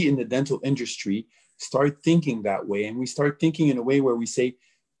in the dental industry start thinking that way, and we start thinking in a way where we say,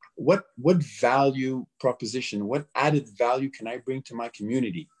 what value proposition, what added value can I bring to my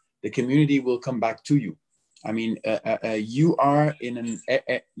community? The community will come back to you. I mean, you are in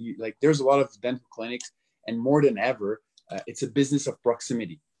like, there's a lot of dental clinics, and more than ever, it's a business of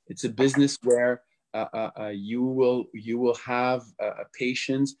proximity. It's a business where you will have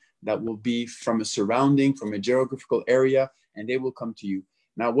patients that will be from a surrounding, from a geographical area, and they will come to you.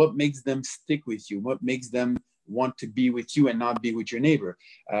 Now, what makes them stick with you? What makes them want to be with you and not be with your neighbor?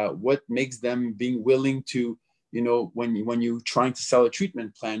 What makes them being willing to, when you're trying to sell a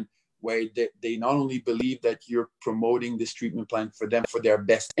treatment plan, where they not only believe that you're promoting this treatment plan for them for their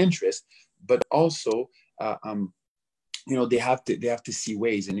best interest, but also, they have to see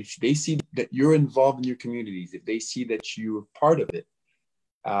ways. And if they see that you're involved in your communities, if they see that you're part of it,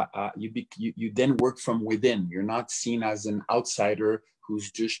 you then work from within. You're not seen as an outsider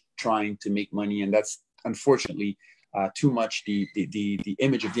who's just trying to make money. And that's unfortunately too much the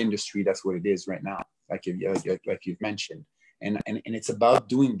image of the industry. That's what it is right now, like you've mentioned. And it's about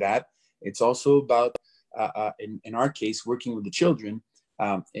doing that. It's also about, in our case, working with the children.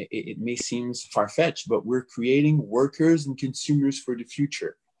 It may seem far-fetched, but we're creating workers and consumers for the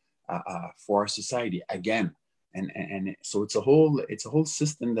future, for our society again. And so it's a whole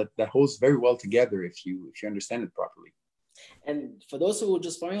system that holds very well together if you understand it properly. And for those who are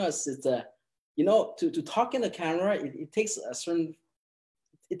just following us, it's to talk in the camera, it takes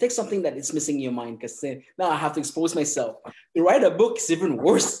something that is missing in your mind, because now I have to expose myself. To write a book is even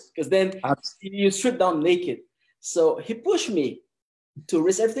worse, because then you strip down naked. So he pushed me to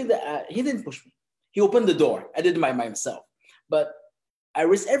risk everything he didn't push me. He opened the door. I did it by myself. But I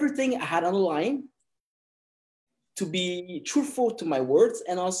risked everything I had on the line to be truthful to my words,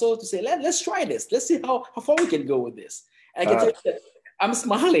 and also to say, let's try this. Let's see how far we can go with this. And I can tell you that I'm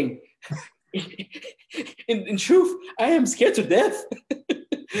smiling. In truth, I am scared to death.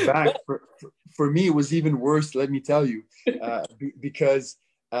 For me, it was even worse, let me tell you, because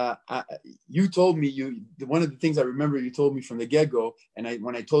you told me, one of the things I remember you told me from the get-go, and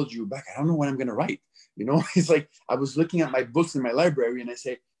when I told you back, I don't know what I'm going to write. It's like I was looking at my books in my library, and I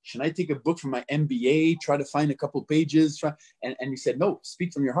say, should I take a book from my MBA, try to find a couple pages? And you said, no,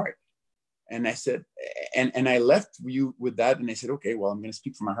 speak from your heart. And I said, and I left you with that. And I said, okay, well, I'm going to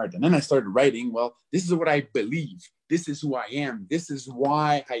speak from my heart. And then I started writing, well, this is what I believe. This is who I am. This is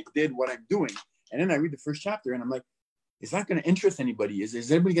why I did what I'm doing. And then I read the first chapter and I'm like, is that going to interest anybody? Is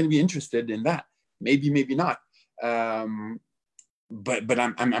anybody going to be interested in that? Maybe, maybe not. But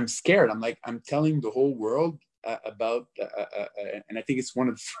I'm scared. I'm like, I'm telling the whole world about, and I think it's one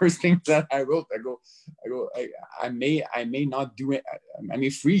of the first things that I wrote. I may not do it. I may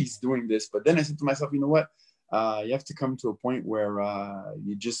freeze doing this, but then I said to myself, you know what? You have to come to a point where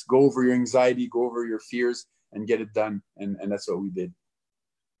you just go over your anxiety, go over your fears, and get it done. And that's what we did.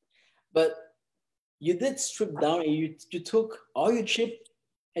 But you did strip down, and you took all your chip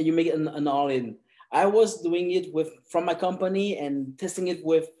and you make it an all-in. I was doing it from my company and testing it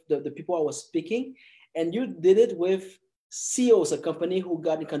with the people I was speaking. And you did it with CEOs, a company who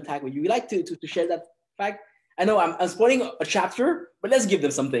got in contact with you. You like to share that fact? I know I'm spoiling a chapter, but let's give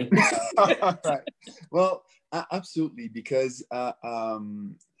them something. Right. Well, absolutely, because while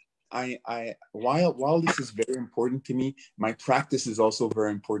this is very important to me, my practice is also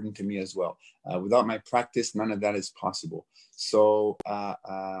very important to me as well. Without my practice, none of that is possible. So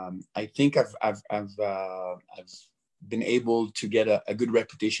I think I've been able to get a good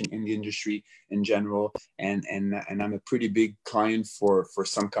reputation in the industry in general, and I'm a pretty big client for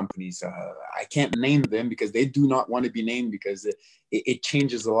some companies. I can't name them because they do not want to be named, because it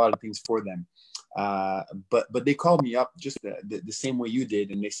changes a lot of things for them. But they called me up just the same way you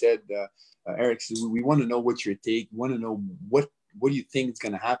did, and they said, Eric, we want to know what your take. We want to know what do you think is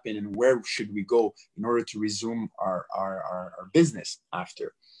going to happen, and where should we go in order to resume our business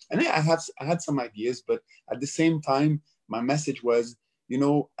after. And I had some ideas, but at the same time, my message was,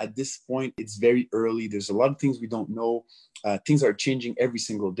 at this point, it's very early. There's a lot of things we don't know. Things are changing every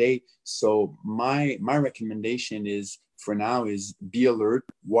single day. So my recommendation is, for now, is be alert,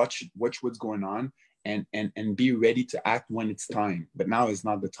 watch what's going on, and be ready to act when it's time. But now is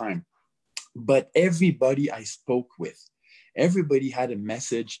not the time. But everybody I spoke with, everybody had a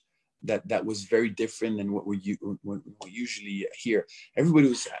message that was very different than what we usually hear.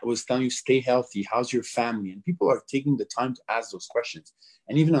 Everybody was telling you, stay healthy, how's your family? And people are taking the time to ask those questions.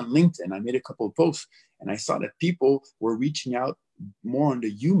 And even on LinkedIn, I made a couple of posts, and I saw that people were reaching out more on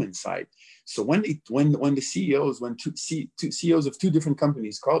the human side. So when the CEOs, when two CEOs of two different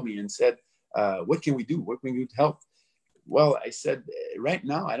companies called me and said, what can we do? What can we do to help? Well, I said, right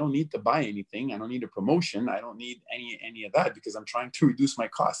now, I don't need to buy anything. I don't need a promotion. I don't need any of that because I'm trying to reduce my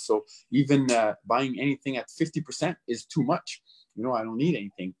costs. So even buying anything at 50% is too much. I don't need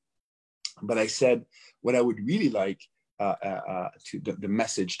anything. But I said, what I would really like to the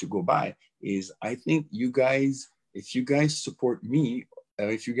message to go by is, I think you guys, if you guys support me,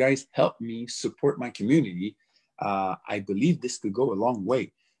 if you guys help me support my community, I believe this could go a long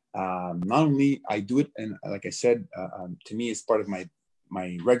way. Not only I do it, and like I said, to me, it's part of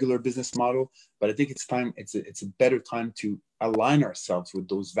my regular business model, but I think it's time. It's a better time to align ourselves with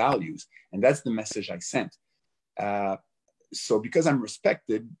those values, and that's the message I sent. So because I'm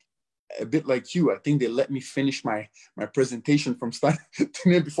respected, a bit like you, I think they let me finish my presentation from start to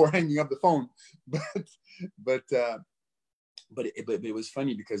end before hanging up the phone. But it was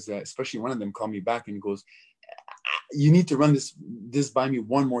funny because especially one of them called me back and goes, "You need to run this by me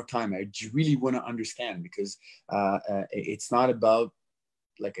one more time. I really want to understand, because it's not about,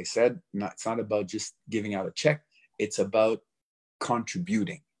 like I said, it's not about just giving out a check. It's about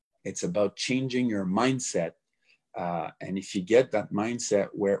contributing. It's about changing your mindset. And if you get that mindset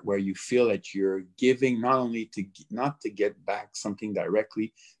where you feel that you're giving not only not to get back something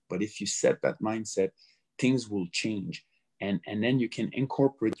directly, but if you set that mindset, things will change. And then you can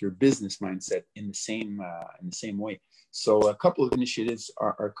incorporate your business mindset in the same way. So a couple of initiatives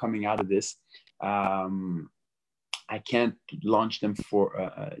are coming out of this. I can't launch them for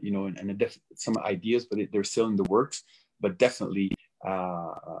some ideas, but they're still in the works. But definitely,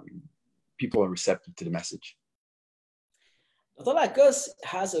 people are receptive to the message. Dr. Lacoste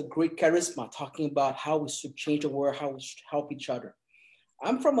has a great charisma talking about how we should change the world, how we should help each other.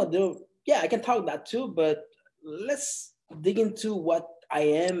 I'm from I can talk that too, but let's dig into what I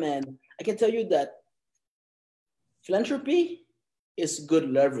am. And I can tell you that philanthropy is good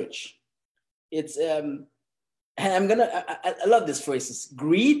leverage. It's, and I love this phrase. It's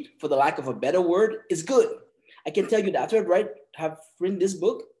greed, for the lack of a better word, is good. I can tell you that after I have written this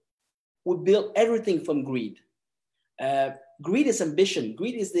book, we build everything from greed. Greed is ambition.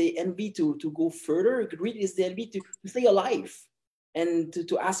 Greed is the envy to go further. Greed is the envy to stay alive and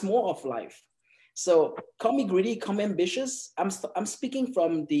to ask more of life. So call me greedy, call me ambitious. I'm speaking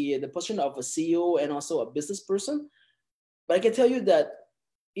from the position of a CEO and also a business person. But I can tell you that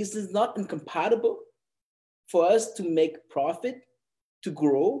it is not incompatible for us to make profit, to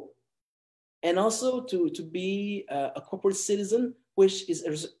grow, and also to be a corporate citizen who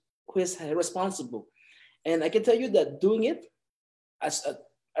is responsible. And I can tell you that doing it,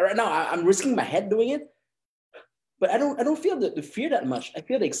 right now I'm risking my head doing it, but I don't feel the fear that much. I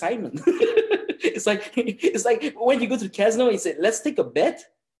feel the excitement. It's like when you go to the casino and you say, let's take a bet.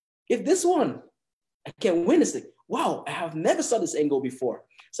 If this one I can win, it's like, wow, I have never saw this angle before.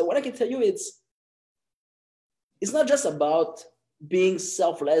 So what I can tell you, it's not just about being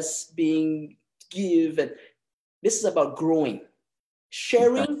selfless, being give, and this is about growing.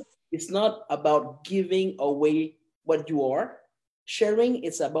 Sharing is not about giving away what you are. Sharing,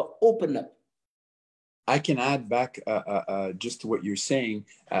 it's about open up. I can add back just to what you're saying.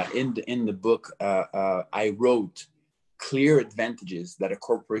 In the book, I wrote clear advantages that a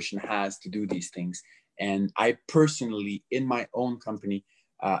corporation has to do these things. And I personally, in my own company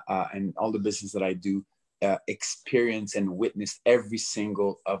and all the business that I do, experience and witness every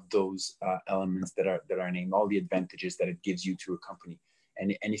single of those elements that are named, all the advantages that it gives you to a company.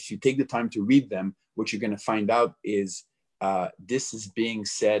 And if you take the time to read them, what you're going to find out is this is being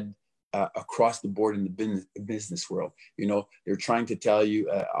said across the board in the business world. They're trying to tell you,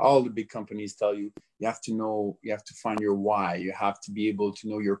 all the big companies tell you, you have to find your why. You have to be able to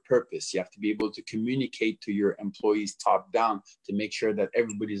know your purpose. You have to be able to communicate to your employees top down to make sure that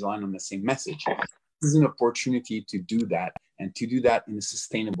everybody's aligned on the same message. This is an opportunity to do that, and to do that in a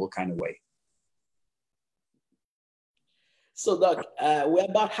sustainable kind of way. So, Doc, we're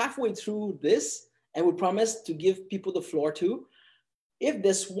about halfway through this, and we promise to give people the floor too. If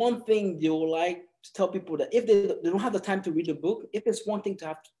there's one thing you would like to tell people, that if they don't have the time to read the book, if there's one thing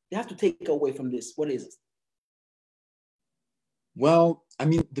they have to take away from this, what is it? Well, I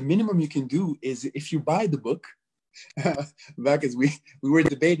mean, the minimum you can do is, if you buy the book, back as we were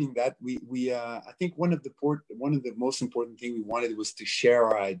debating that, we I think one of the most important thing we wanted was to share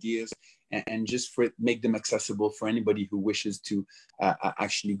our ideas and just make them accessible for anybody who wishes to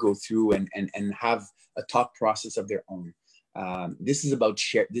actually go through and have a thought process of their own. This is about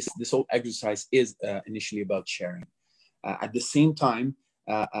share. This whole exercise is initially about sharing. At the same time,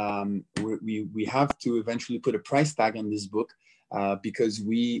 we have to eventually put a price tag on this book. Because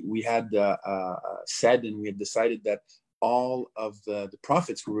we had said, and we had decided that all of the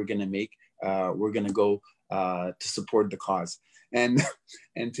profits we were going to make were going to go to support the cause. And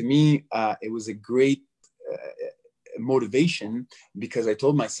and to me, it was a great motivation, because I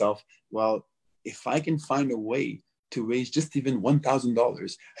told myself, well, if I can find a way to raise just even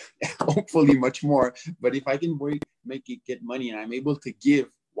 $1,000, hopefully much more, but if I can make it get money and I'm able to give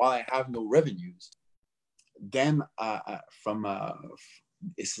while I have no revenues, then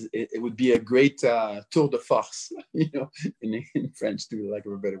it would be a great tour de force, in French, to lack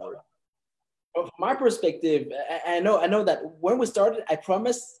of a better word. From my perspective, I know that when we started, I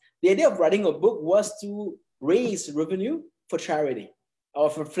promised the idea of writing a book was to raise revenue for charity or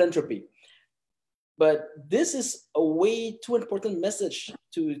for philanthropy. But this is a way too important message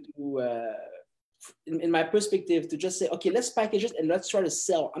in my perspective, to just say, okay, let's package it and let's try to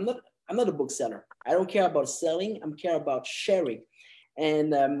sell. I'm not a bookseller. I don't care about selling. I care about sharing.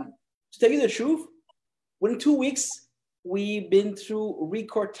 And to tell you the truth, within 2 weeks, we've been through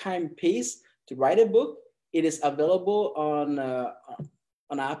record time pace to write a book. It is available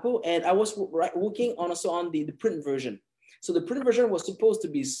on Apple, and I was working also on the print version. So the print version was supposed to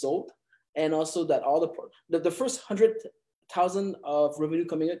be sold, and also that all the first 100,000 of revenue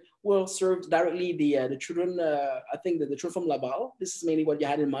coming in will serve directly the children. I think the children from Laval. This is mainly what you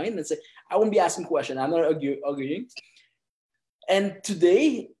had in mind. And say, I won't be asking questions. I'm not arguing. And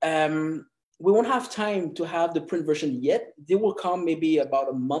today, we won't have time to have the print version yet. They will come maybe about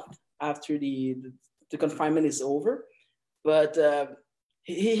a month after the confinement is over. But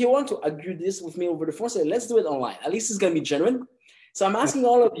he wanted to agree this with me over the phone. So let's do it online. At least it's going to be genuine. So I'm asking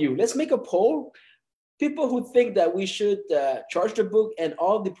all of you, let's make a poll. People who think that we should charge the book and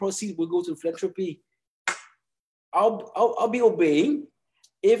all the proceeds will go to philanthropy, I'll be obeying.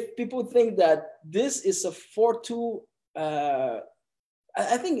 If people think that this is a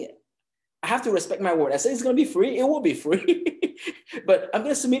I think I have to respect my word. I say it's going to be free. It will be free. But I'm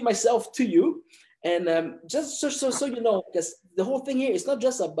going to submit myself to you. And just so you know, because the whole thing here is not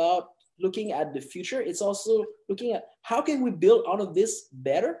just about looking at the future. It's also looking at how can we build out of this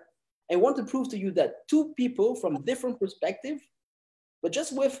better. I want to prove to you that two people from different perspectives, but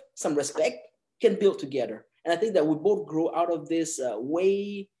just with some respect, can build together. And I think that we both grow out of this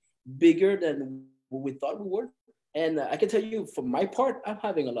way bigger than we thought we would. And I can tell you, for my part, I'm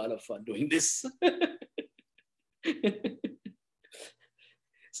having a lot of fun doing this.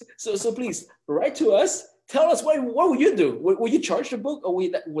 So please write to us. Tell us what will you do? Will you charge the book, or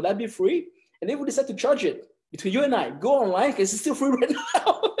would that be free? And if we decide to charge it, between you and I, go online because it's still free right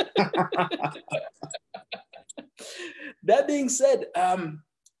now. That being said,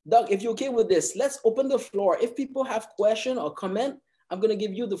 Doc, if you're okay with this, let's open the floor. If people have question or comment, I'm going to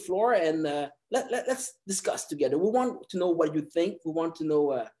give you the floor, and let's discuss together. We want to know what you think. We want to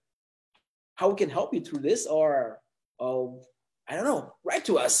know how we can help you through this, or I don't know, write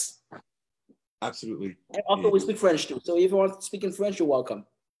to us. Absolutely. And also, we speak French too. So if you want to speak in French, you're welcome.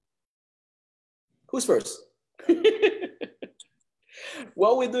 Who's first?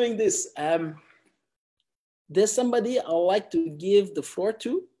 While we're doing this, there's somebody I'd like to give the floor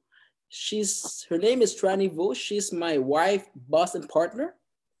to. Her name is Trani Vo. She's my wife, boss, and partner.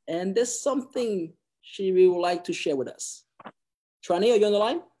 And there's something she would like to share with us. Trani, are you on the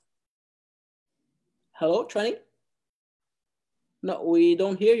line? Hello, Trani? No, we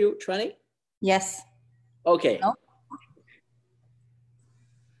don't hear you, Trani. Yes. Okay. No?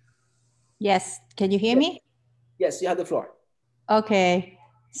 Yes. Can you hear me? Yes, you have the floor. Okay.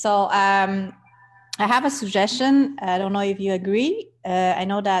 So I have a suggestion. I don't know if you agree. I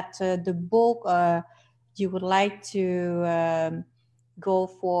know that the book you would like to go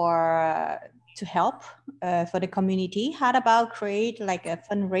for to help for the community. How about create like a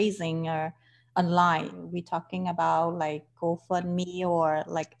fundraising online? We're talking about like GoFundMe or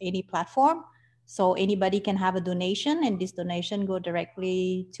like any platform. So anybody can have a donation, and this donation go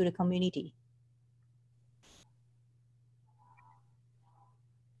directly to the community.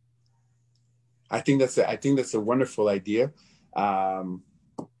 I think that's a wonderful idea. I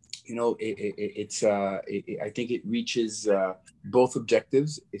think it reaches both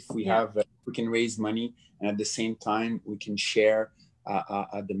objectives. If we we can raise money, and at the same time we can share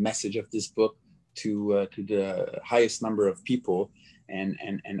the message of this book to the highest number of people, and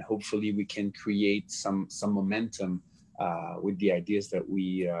hopefully we can create some momentum with the ideas that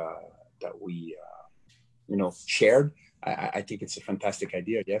we shared. I think it's a fantastic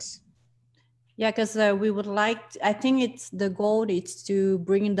idea. Yes. Yeah, because we would like, I think it's the goal is to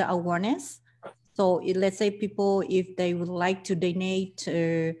bring in the awareness. So let's say people, if they would like to donate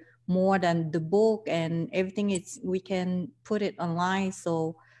more than the book and everything, we can put it online.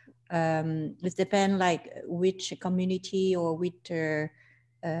 So it depends like which community or which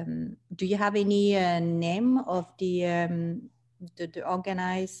do you have any name of the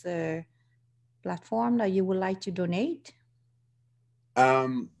organized platform that you would like to donate?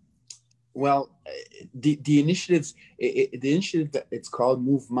 Well, the initiatives, the initiative that it's called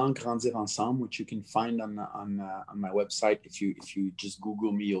Mouvement Grandir Ensemble, which you can find on my website. If you just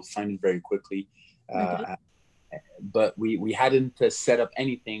Google me, you'll find it very quickly. Okay. But we hadn't set up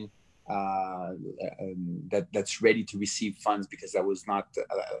anything that's ready to receive funds, because that was not.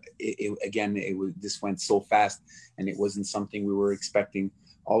 This went so fast, and it wasn't something we were expecting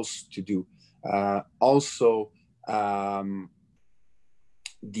also to do.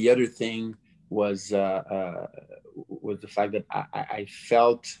 The other thing was the fact that I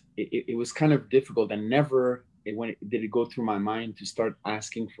felt it was kind of difficult, and never did it go through my mind to start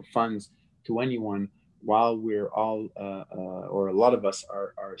asking for funds to anyone while we're all or a lot of us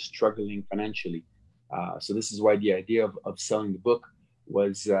are struggling financially. So this is why the idea of selling the book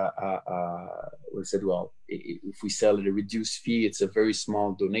was said, well, if we sell at a reduced fee, it's a very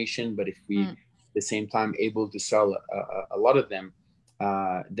small donation, but if we at the same time able to sell a lot of them,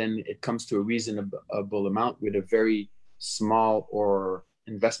 then it comes to a reasonable amount with a very small or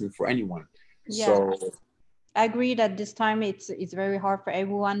investment for anyone. Yeah. So I agree that this time it's very hard for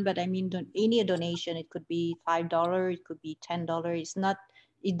everyone, but I mean, any donation, it could be $5, it could be $10. It's not,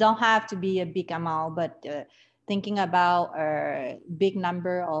 it don't have to be a big amount, but thinking about a big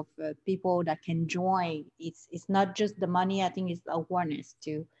number of people that can join, it's not just the money. I think it's awareness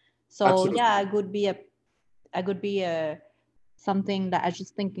too. So absolutely. Yeah, I could be something that I was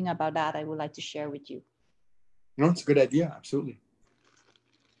just thinking about that I would like to share with you. No, it's a good idea. Absolutely.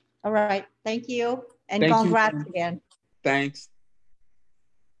 All right. Thank you. And congrats again. Thanks.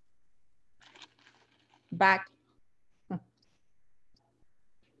 Back.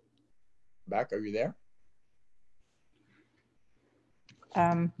 Back, are you there?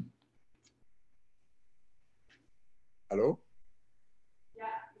 Hello? Yeah,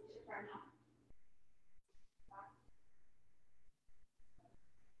 it's your turn now.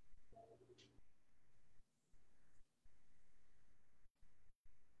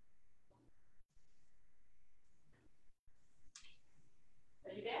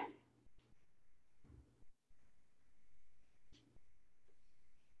 Are you there?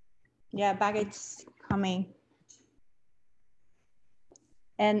 Yeah, back, it's coming.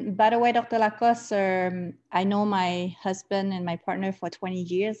 And by the way, Dr. Lacoste, I know my husband and my partner for 20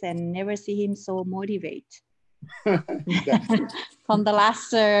 years and never see him so motivated. From the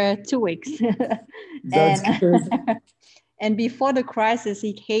last 2 weeks. And before the crisis,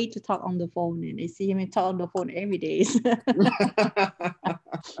 he hated to talk on the phone, and I see him talk on the phone every day.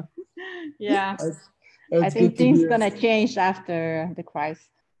 Yeah, that's I think things gonna change after the crisis.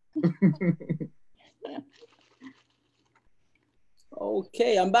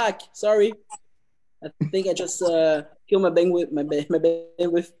 Okay, I'm back. Sorry, I think I just killed my bandwidth. My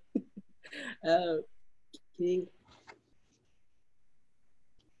bandwidth. Okay.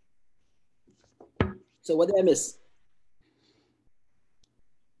 So what did I miss?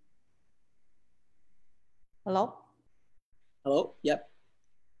 Hello? Hello? Yep.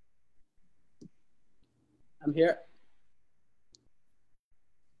 I'm here.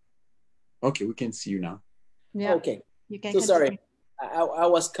 Okay, we can see you now. Yeah. Okay. You can so sorry. I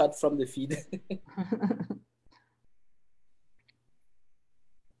was cut from the feed.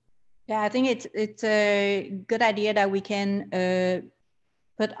 Yeah, I think it's a good idea that we can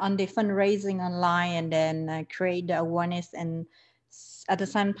put on the fundraising online and then create the awareness, and at the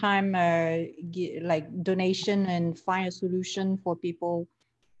same time like donation and find a solution for people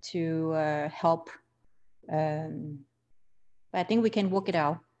to help. I think we can work it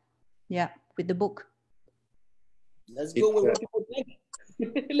out. Yeah, with the book. Let's go with what people think.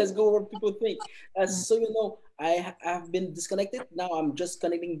 Let's go with what people think. So you know, I have been disconnected. Now I'm just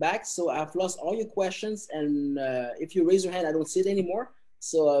connecting back. So I've lost all your questions, and if you raise your hand, I don't see it anymore.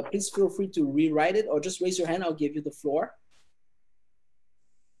 So please feel free to rewrite it, or just raise your hand. I'll give you the floor.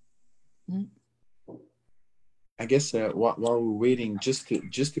 I guess while we're waiting, just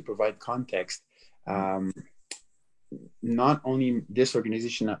to provide context, not only this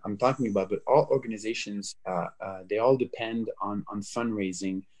organization I'm talking about, but all organizations, they all depend on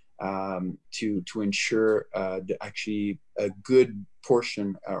fundraising to ensure actually a good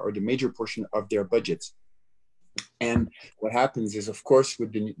portion or the major portion of their budgets. And what happens is, of course,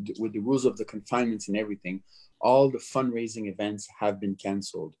 with the rules of the confinements and everything, all the fundraising events have been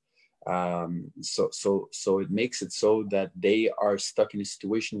canceled. So it makes it so that they are stuck in a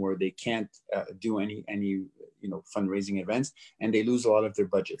situation where they can't do any fundraising events, and they lose a lot of their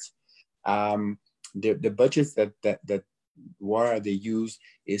budgets. The budgets that why are they used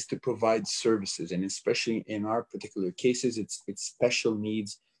is to provide services, and especially in our particular cases, it's special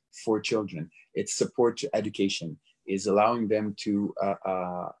needs for children. It's support to education, is allowing them to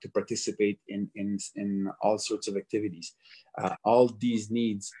participate in all sorts of activities. All these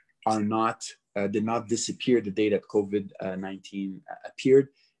needs are not did not disappear the day that COVID-19 appeared,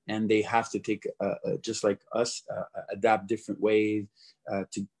 and they have to take just like us adapt different ways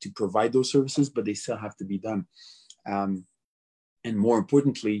to provide those services, but they still have to be done. And more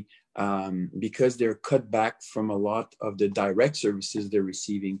importantly, because they're cut back from a lot of the direct services they're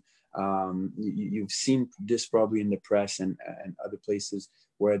receiving. You've seen this probably in the press and other places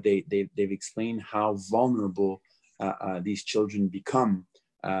where they've explained how vulnerable these children become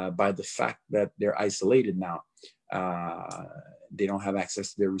by the fact that they're isolated now. They don't have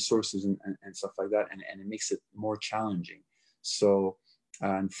access to their resources and stuff like that, and it makes it more challenging. So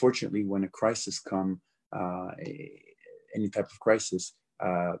unfortunately, when a crisis comes, any type of crisis,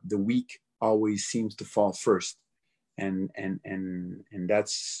 the weak always seems to fall first. And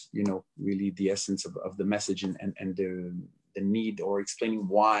that's, you know, really the essence of the message and the need, or explaining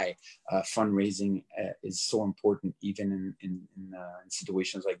why fundraising is so important, even in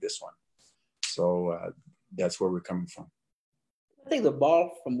situations like this one. So that's where we're coming from. I think the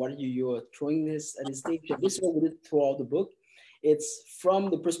ball from what you are throwing this at this stage, this is what we did throughout the book. It's from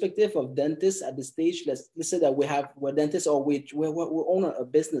the perspective of dentists at this stage. Let's say that we're dentists, or we own a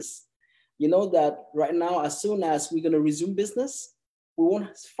business. You know that right now, as soon as we're going to resume business, we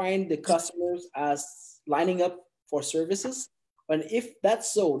won't find the customers as lining up for services. And if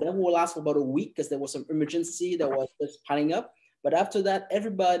that's so, that will last for about a week because there was some emergency that was just piling up. But after that,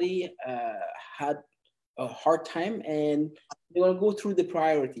 everybody had a hard time, and they're going to go through the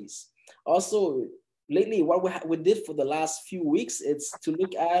priorities. Also, lately, what we did for the last few weeks, it's to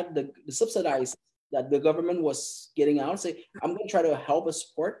look at the subsidies that the government was getting out. Say, I'm going to try to help and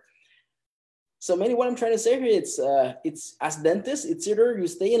support. So mainly what I'm trying to say here, it's as dentists, it's either you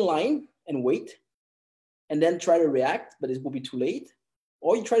stay in line and wait and then try to react, but it will be too late,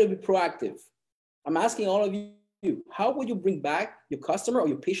 or you try to be proactive. I'm asking all of you, how will you bring back your customer or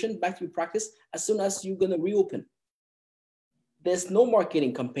your patient back to your practice as soon as you're going to reopen? There's no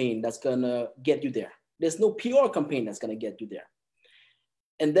marketing campaign that's going to get you there. There's no PR campaign that's going to get you there.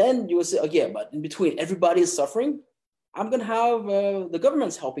 And then you will say, oh yeah, but in between, everybody is suffering. I'm going to have the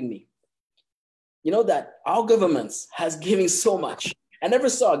government's helping me. You know that our governments has given so much. I never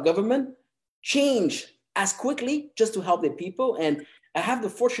saw a government change as quickly just to help their people. And I have the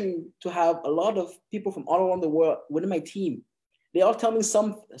fortune to have a lot of people from all around the world within my team. They all tell me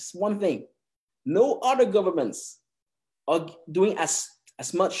one thing: no other governments are doing as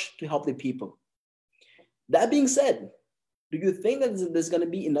much to help the people. That being said, do you think that there's going to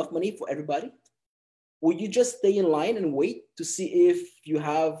be enough money for everybody? Will you just stay in line and wait to see if you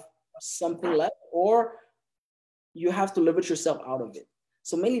have something left, or you have to leverage yourself out of it?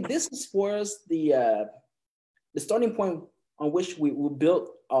 So mainly this is for us the starting point on which we built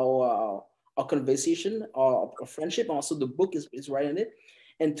our conversation, our friendship, and also the book is right in it.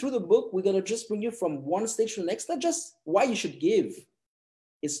 And through the book, we're going to just bring you from one stage to the next, not just why you should give,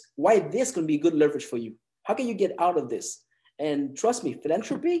 it's why this can be good leverage for you. How can you get out of this? And trust me,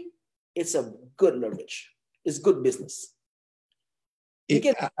 philanthropy, it's a good leverage. It's good business. You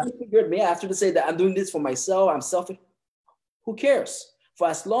can figure it me after to say that I'm doing this for myself, I'm selfish. Who cares? For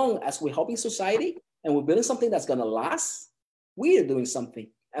as long as we're helping society and we're building something that's going to last, we are doing something.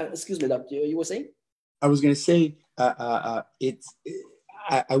 Excuse me, Doctor, you were saying? I was going to say, I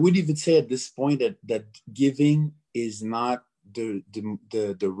would even say at this point that giving is not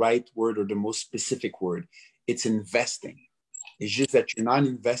the right word or the most specific word. It's investing. It's just that you're not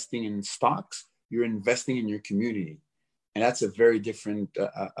investing in stocks, you're investing in your community. And that's a very different,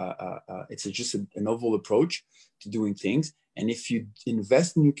 it's just a novel approach to doing things. And if you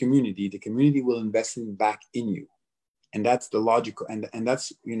invest in your community, the community will invest back in you. And that's the logical, and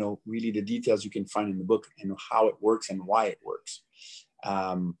that's, you know, really the details you can find in the book and how it works and why it works.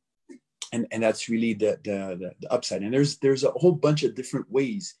 And that's really the upside. And there's a whole bunch of different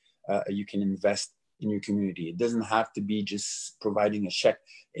ways you can invest in your community. It doesn't have to be just providing a check.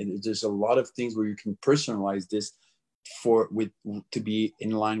 There's a lot of things where you can personalize this to be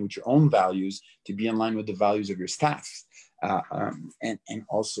in line with your own values, to be in line with the values of your staff, and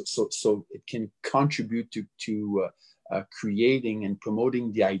also so it can contribute to creating and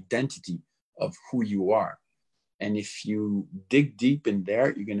promoting the identity of who you are. And if you dig deep in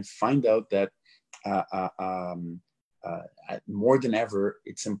there, you're going to find out that more than ever,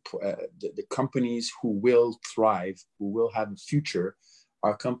 it's the companies who will thrive, who will have a future,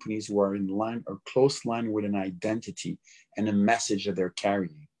 are companies who are in line or close line with an identity and a message that they're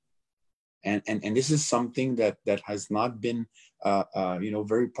carrying. And this is something that has not been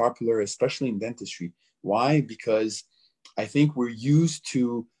very popular, especially in dentistry. Why? Because I think we're used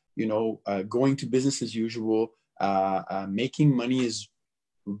to going to business as usual. Making money is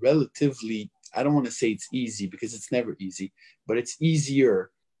relatively, I don't want to say it's easy because it's never easy, but it's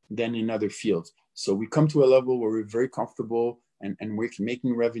easier than in other fields. So we come to a level where we're very comfortable and we're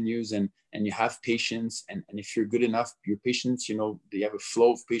making revenues and you have patients. And if you're good enough, your patients, they have a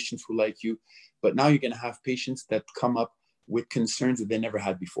flow of patients who like you. But now you're going to have patients that come up with concerns that they never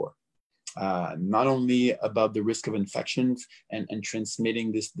had before. Not only about the risk of infections and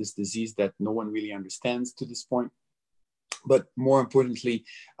transmitting this disease that no one really understands to this point, but more importantly,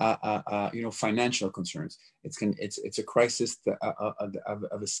 financial concerns. It's a crisis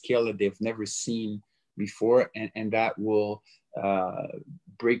of a scale that they've never seen before, and that will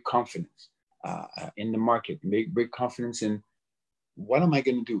break confidence in the market, break confidence in what am I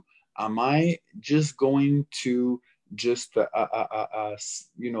going to do? Am I just going to do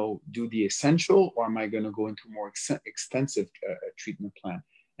the essential, or am I going to go into more extensive treatment plan?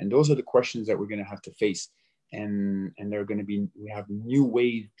 And those are the questions that we're going to have to face. And we have new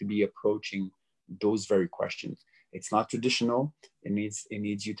ways to be approaching those very questions. It's not traditional. It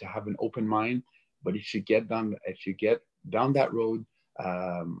needs you to have an open mind, but if you get down that road,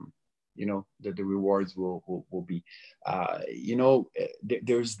 the rewards will be,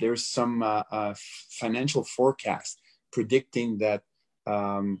 there's some financial forecast predicting that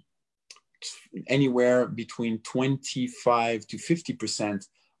anywhere between 25 to 50%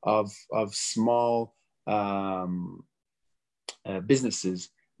 of small businesses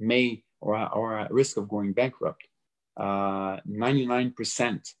may or are at risk of going bankrupt.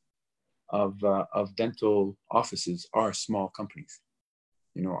 99% of dental offices are small companies,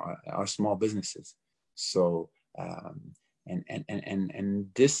 are small businesses. So and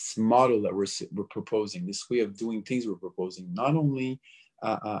this model that we're proposing, this way of doing things we're proposing, not only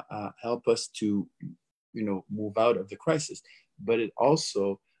help us to move out of the crisis, but it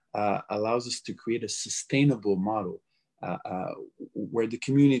also allows us to create a sustainable model where the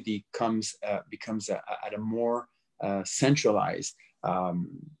community becomes at a more centralized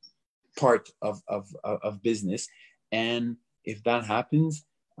part of business. And if that happens,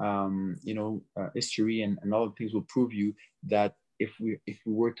 history and all the things will prove you that if we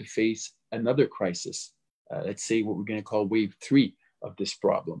were to face another crisis, let's say what we're going to call wave 3 of this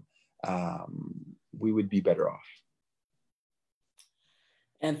problem, we would be better off.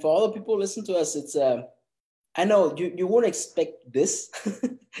 And for all the people who listen to us, it's I know you won't expect this.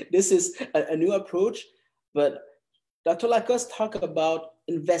 This is a new approach, but Dr. Lacoste talked about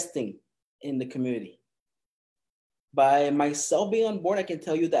investing in the community. By myself being on board, I can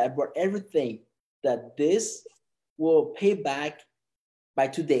tell you that I brought everything that this will pay back by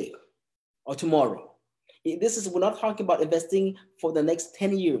today or tomorrow. We're not talking about investing for the next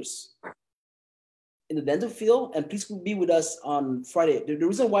 10 years in the dental field, and please be with us on Friday. The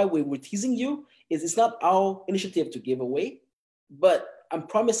reason why we're teasing you is it's not our initiative to give away, but I'm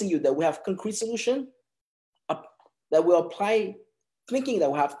promising you that we have concrete solution that we'll apply, thinking that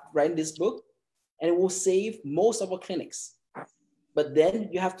we have written this book, and it will save most of our clinics. But then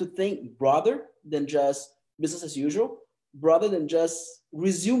you have to think broader than just business as usual, broader than just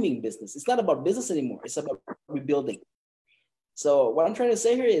resuming business. It's not about business anymore. It's about rebuilding. So what I'm trying to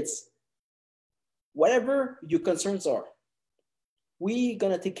say here is, whatever your concerns are, we're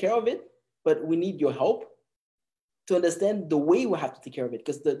going to take care of it, but we need your help to understand the way we have to take care of it,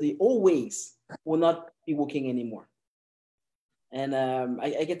 because the old ways will not be working anymore. And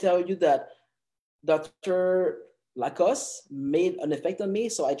I can tell you that Dr. Lacoste made an effect on me.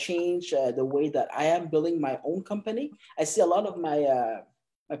 So I changed the way that I am building my own company. I see a lot of my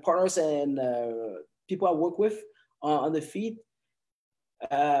my partners and people I work with on the feed.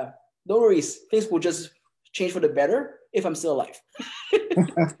 No worries, things will just change for the better if I'm still alive.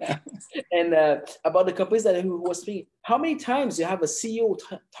 And about the companies that who was speaking, how many times you have a CEO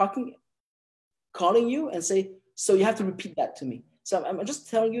calling you and say, so you have to repeat that to me. So I'm just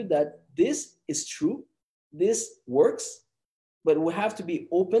telling you that this is true. This works, but we have to be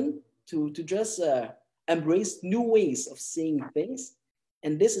open to just embrace new ways of seeing things.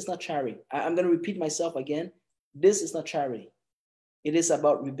 And this is not charity. I'm going to repeat myself again. This is not charity. It is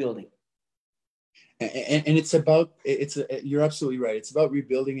about rebuilding. And you're absolutely right. It's about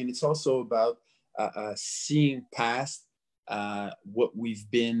rebuilding, and it's also about seeing past what we've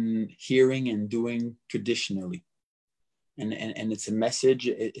been hearing and doing traditionally. And it's a message.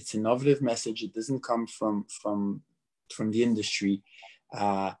 It's an innovative message. It doesn't come from the industry.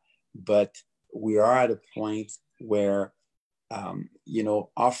 But we are at a point where,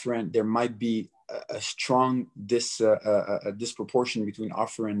 there might be a strong disproportion between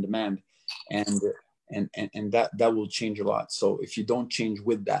offer and demand, and that will change a lot. So if you don't change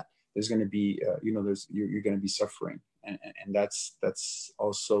with that, there's going to be you're going to be suffering, and that's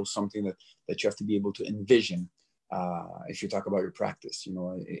also something that you have to be able to envision. If you talk about your practice,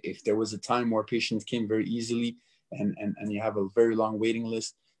 if there was a time where patients came very easily and you have a very long waiting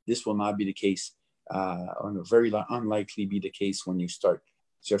list, this will not be the case, or very unlikely be the case when you start.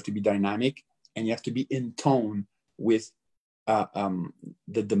 So you have to be dynamic, and you have to be in tone with the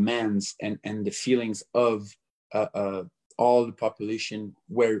demands and the feelings of all the population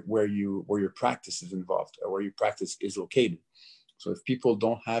where your practice is involved, or where your practice is located. So if people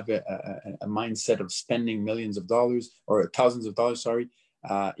don't have a mindset of spending millions of dollars or thousands of dollars,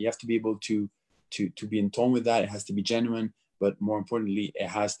 you have to be able to be in tone with that. It has to be genuine, but more importantly, it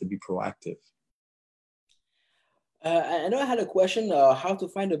has to be proactive. I know I had a question, how to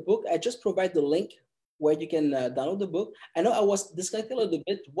find a book. I just provide the link where you can download the book. I know I was disconnected a little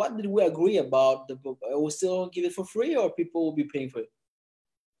bit. What did we agree about the book? I will still give it for free, or people will be paying for it?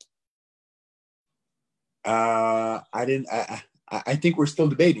 I think we're still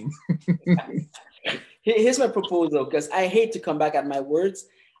debating. Here's my proposal, because I hate to come back at my words.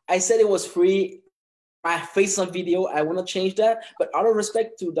 I said it was free. My face on video, I want to change that. But out of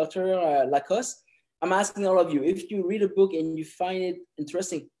respect to Dr. Lacoste, I'm asking all of you, if you read a book and you find it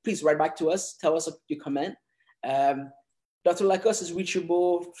interesting, please write back to us. Tell us your comment. Dr. Lacoste is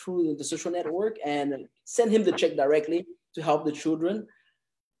reachable through the social network, and send him the check directly to help the children.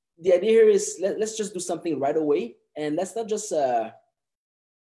 The idea here is let's just do something right away, and let's not just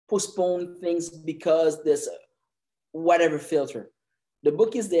postpone things because there's whatever filter. The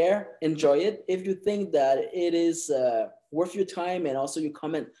book is there, enjoy it. If you think that it is worth your time and also your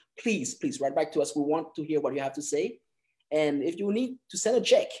comment, please write back to us. We want to hear what you have to say. And if you need to send a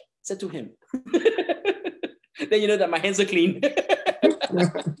check, send to him. Then you know that my hands are clean.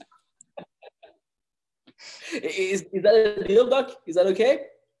 Is that a deal, Doc? Is that okay?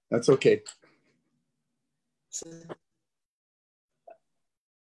 That's okay.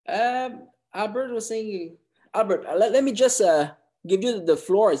 Albert was saying, Albert, let me just give you the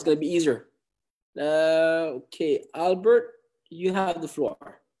floor. It's going to be easier. Okay, Albert, you have the floor.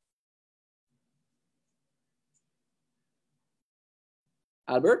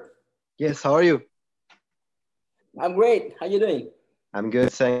 Albert? Yes, how are you? I'm great. How you doing? I'm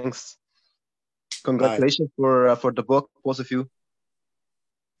good, thanks. Congratulations for the book, both of you.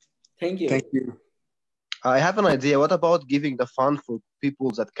 Thank you. Thank you. I have an idea. What about giving the fund for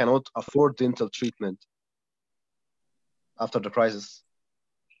people that cannot afford dental treatment after the crisis?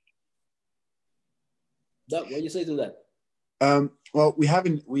 Doc, what do you say to that? Well,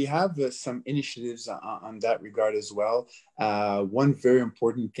 we have some initiatives on that regard as well. One very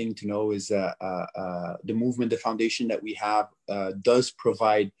important thing to know is the movement, the foundation that we have does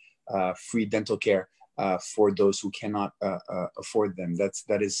provide free dental care for those who cannot afford them.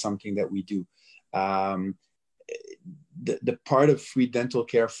 That is something that we do. The part of free dental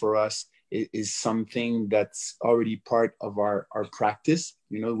care for us is something that's already part of our practice.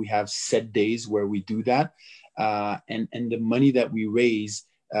 We have set days where we do that. And the money that we raise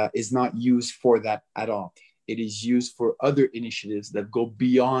is not used for that at all. It is used for other initiatives that go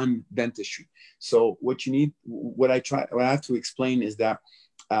beyond dentistry. So what I have to explain is that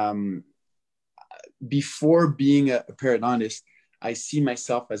before being a periodontist, I see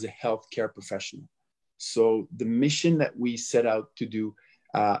myself as a healthcare professional. So the mission that we set out to do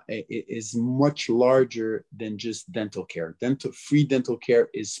is much larger than just dental care. Free dental care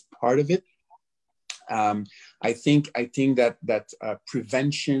is part of it. I think that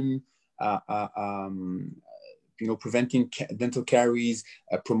prevention, preventing dental caries,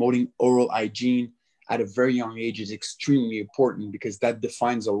 promoting oral hygiene at a very young age is extremely important, because that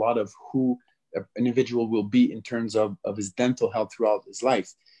defines a lot of who an individual will be in terms of his dental health throughout his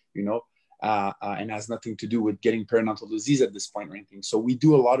life, and has nothing to do with getting periodontal disease at this point or anything. So we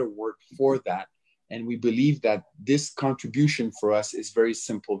do a lot of work for that. And we believe that this contribution for us is very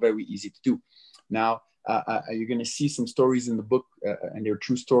simple, very easy to do. Now, you're going to see some stories in the book, and they're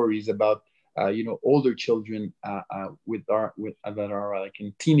true stories about, older children that are like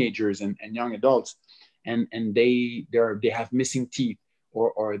in teenagers and young adults, and they have missing teeth,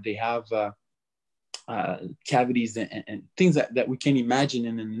 or they have cavities and things that we can't imagine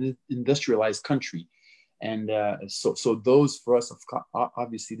in an industrialized country. And so those, for us,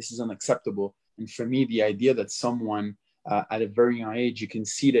 obviously, this is unacceptable. And for me, the idea that someone at a very young age, you can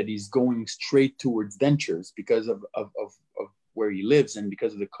see that he's going straight towards dentures because of where he lives and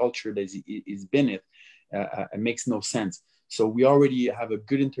because of the culture that he's been in, it makes no sense. So we already have a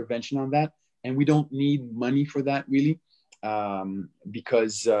good intervention on that, and we don't need money for that really,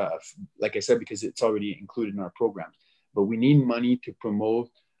 because, like I said, because it's already included in our programs. But we need money to promote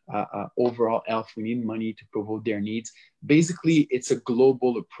overall health. We need money to promote their needs. Basically, it's a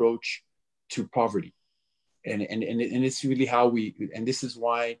global approach to poverty, and it's really how and this is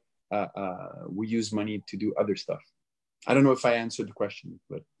why we use money to do other stuff. I don't know if I answered the question,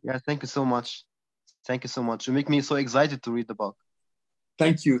 but yeah, thank you so much. Thank you so much. You make me so excited to read the book.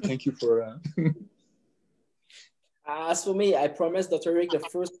 Thank you for. As for me, I promise Dr. Rick the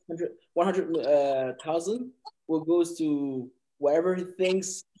first 100,000 will goes to whatever he thinks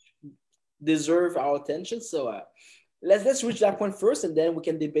deserve our attention. So let's reach that point first, and then we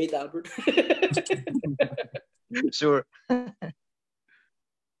can debate, Albert. Sure.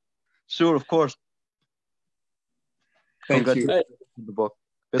 Sure, of course. Thank you. The book.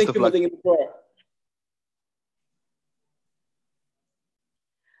 Best Thank of luck.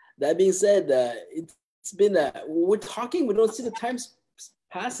 That being said, it's been we're talking. We don't see the time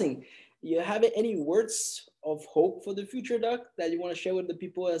passing. You have any words of hope for the future, Doc, that you want to share with the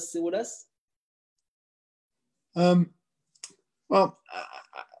people as with us? Well,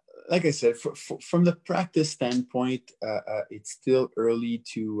 like I said, from the practice standpoint, it's still early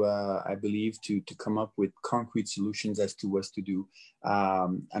to, I believe, to come up with concrete solutions as to what to do.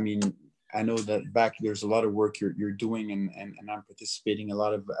 I mean, I know that back there's a lot of work you're doing, and I'm participating a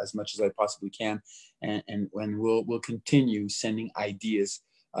lot of as much as I possibly can, and we'll continue sending ideas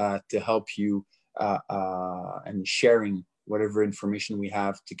to help you and sharing whatever information we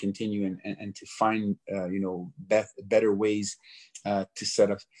have to continue and to find better ways to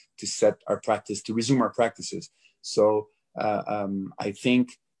set our practice, to resume our practices. So I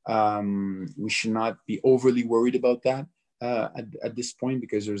think we should not be overly worried about that at this point,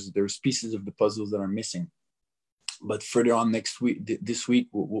 because there's pieces of the puzzles that are missing. But further on this week,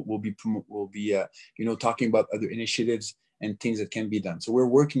 we'll be talking about other initiatives and things that can be done. So we're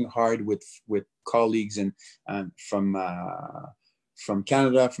working hard with colleagues and from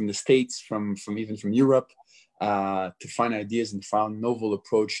Canada, from the States, from even from Europe, to find ideas and find novel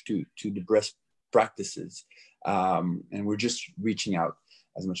approach to the best practices. And we're just reaching out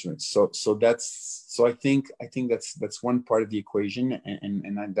as much as so I think that's one part of the equation,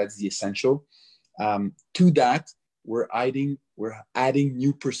 and that's the essential. To that, we're adding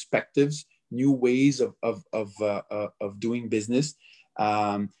new perspectives, new ways of doing business.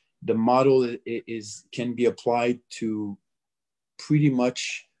 The model can be applied to pretty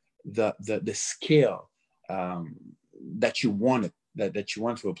much the scale that you want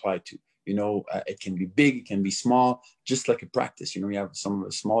to apply to. It can be big, it can be small, just like a practice. You have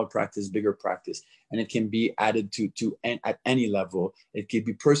some smaller practice, bigger practice, and it can be added to at any level. It can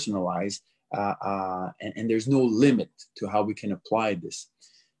be personalized, and there's no limit to how we can apply this.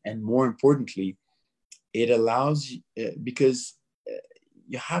 And more importantly, it allows because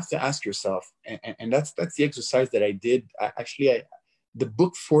you have to ask yourself, and that's the exercise that I did. The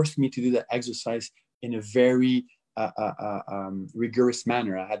book forced me to do that exercise in a very rigorous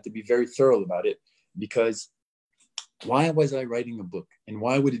manner. I had to be very thorough about it, because why was I writing a book, and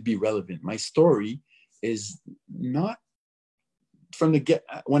why would it be relevant? My story is not from the get.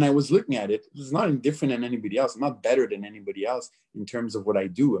 When I was looking at it, it's not any different than anybody else. I'm not better than anybody else in terms of what I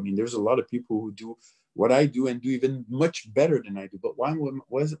do. I mean, there's a lot of people who do what I do and do even much better than I do. But why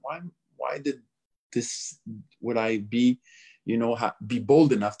did this? Would I be, be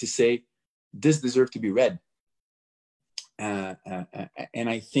bold enough to say this deserves to be read? And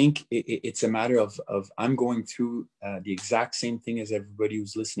I think it's a matter of I'm going through the exact same thing as everybody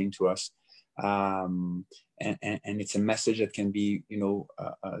who's listening to us, and it's a message that can be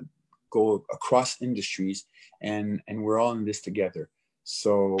go across industries, and we're all in this together.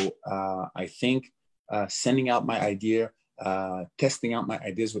 So I think sending out my idea, testing out my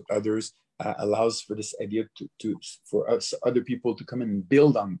ideas with others, allows for this idea for us other people to come and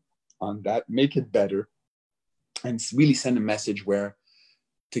build on that, make it better, and really send a message where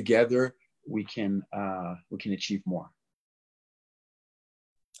together we can achieve more.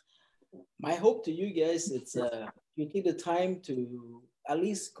 My hope to you guys, it's you take the time to at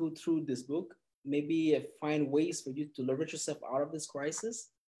least go through this book, maybe find ways for you to leverage yourself out of this crisis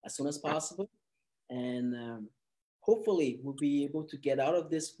as soon as possible, and hopefully we'll be able to get out of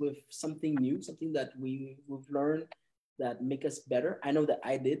this with something new, something that we've learned that make us better. I know that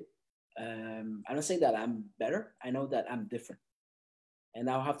I did. I'm not saying that I'm better. I know that I'm different, and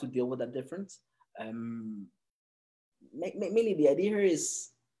I'll have to deal with that difference. Mainly, the idea here is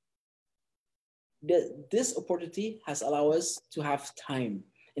this opportunity has allowed us to have time.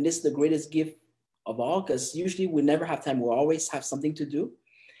 And this is the greatest gift of all, because usually we never have time. We always have something to do.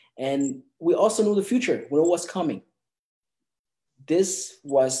 And we also know the future. We know what's coming. This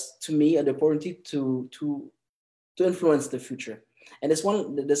was, to me, an opportunity to influence the future. And there's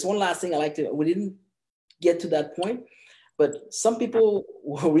one last thing I like to, we didn't get to that point, but some people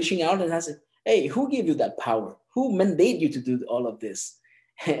were reaching out and I said, hey, who gave you that power? Who mandated you to do all of this?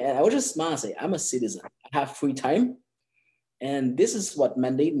 And I would just smile and say, I'm a citizen. I have free time. And this is what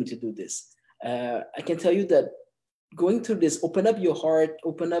mandated me to do this. I can tell you that going through this, open up your heart,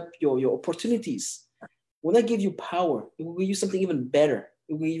 open up your opportunities. When I give you power, it will give you something even better.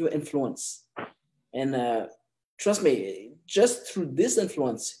 It will give you influence. And trust me, just through this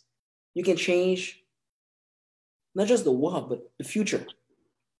influence, you can change not just the world, but the future.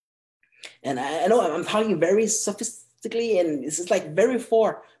 And I know I'm talking very sophisticatedly and it's like very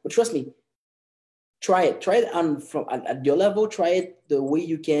far, but trust me, try it at your level, try it the way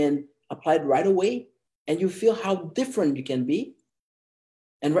you can apply it right away, and you feel how different you can be.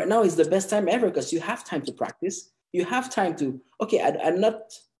 And right now is the best time ever because you have time to practice. You have time to, okay, I'm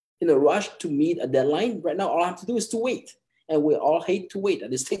not in a rush to meet a deadline. Right now, all I have to do is to wait. And we all hate to wait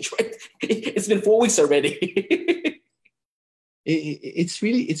at this stage, right? It's been 4 weeks already. It's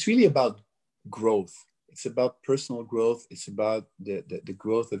really about growth. It's about personal growth. It's about the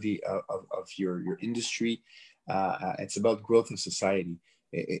growth of your industry. It's about growth of society.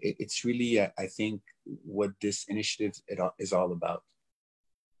 It's really, I think, what this initiative is all about.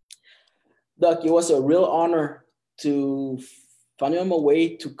 Doc, it was a real honor to find my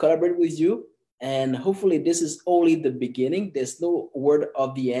way to collaborate with you. And hopefully this is only the beginning. There's no word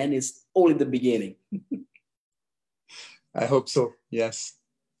of the end. It's only the beginning. I hope so. Yes.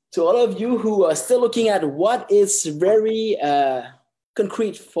 To all of you who are still looking at what is very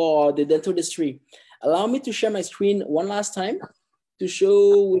concrete for the dental industry, allow me to share my screen one last time to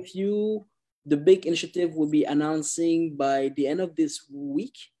show with you the big initiative we'll be announcing by the end of this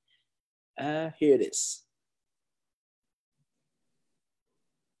week. Here it is.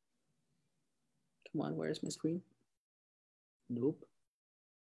 Come on, where's my screen? Nope.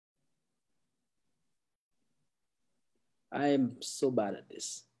 I am so bad at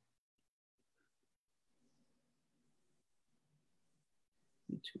this.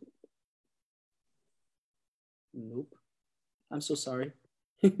 YouTube. Nope. I'm so sorry.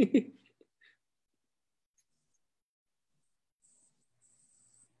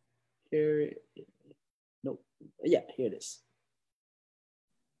 Here, nope. Yeah, here it is.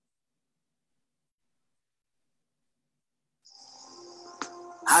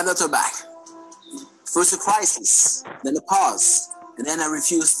 Hi, Dr. Back. First a crisis, then a pause, and then I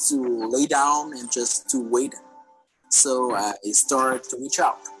refused to lay down and just to wait. So I started to reach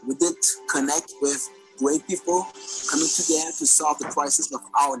out. We did connect with great people coming together to solve the crisis of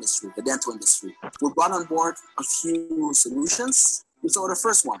our industry, the dental industry. We brought on board a few solutions. We saw the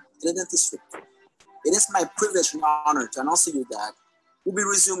first one, the dentistry. It is my privilege and honor to announce to you that we'll be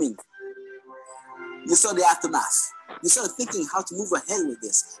resuming. You saw the aftermath. You started thinking how to move ahead with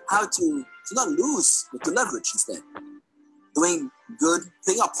this, how to not lose, but to leverage instead. Doing good,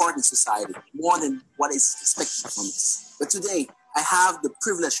 playing our part in society more than what is expected from us. But today, I have the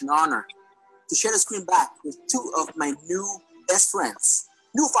privilege and honor to share the screen back with two of my new best friends,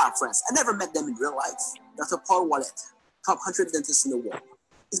 new farm friends. I never met them in real life. Dr. Paul Wallet, top 100 dentist in the world.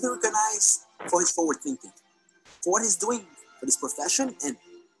 He's been recognized for his forward thinking, for what he's doing for this profession, and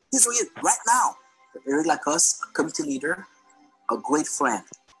he's doing it right now. Eric Lacoste, a community leader, a great friend.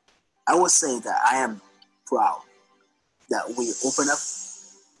 I will say that I am proud that we opened up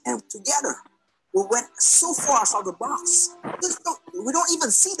and together we went so far outside the box. We don't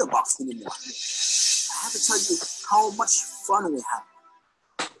even see the box anymore. I have to tell you how much fun we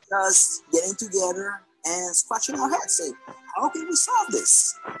have. Just getting together and scratching our heads, say, how can we solve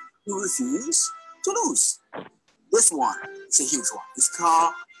this? We refuse to lose. This one is a huge one. It's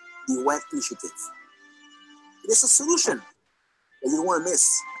called the WET Initiative. It is a solution that you don't want to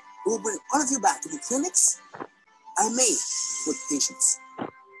miss. It will bring all of you back to the clinics I made with patients.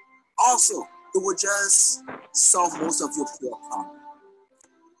 Also, it will just solve most of your care problem.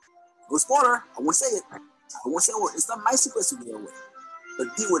 No spoiler, I won't say it. I won't say a word. It's not my secret to be away.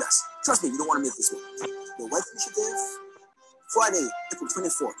 But be with us. Trust me, you don't want to miss this one. The WET Initiative, Friday, April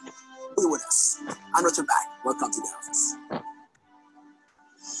 24th. Be with us. I'm Dr. Back. Welcome to the office.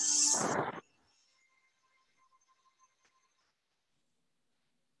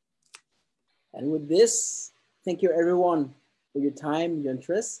 And with this, thank you everyone for your time, your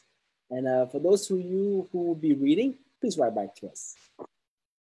interest. And for those of you who will be reading, please write back to us.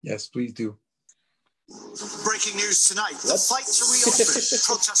 Yes, please do. Breaking news tonight. The fight to reopen.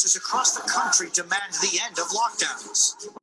 Protesters across the country demand the end of lockdowns.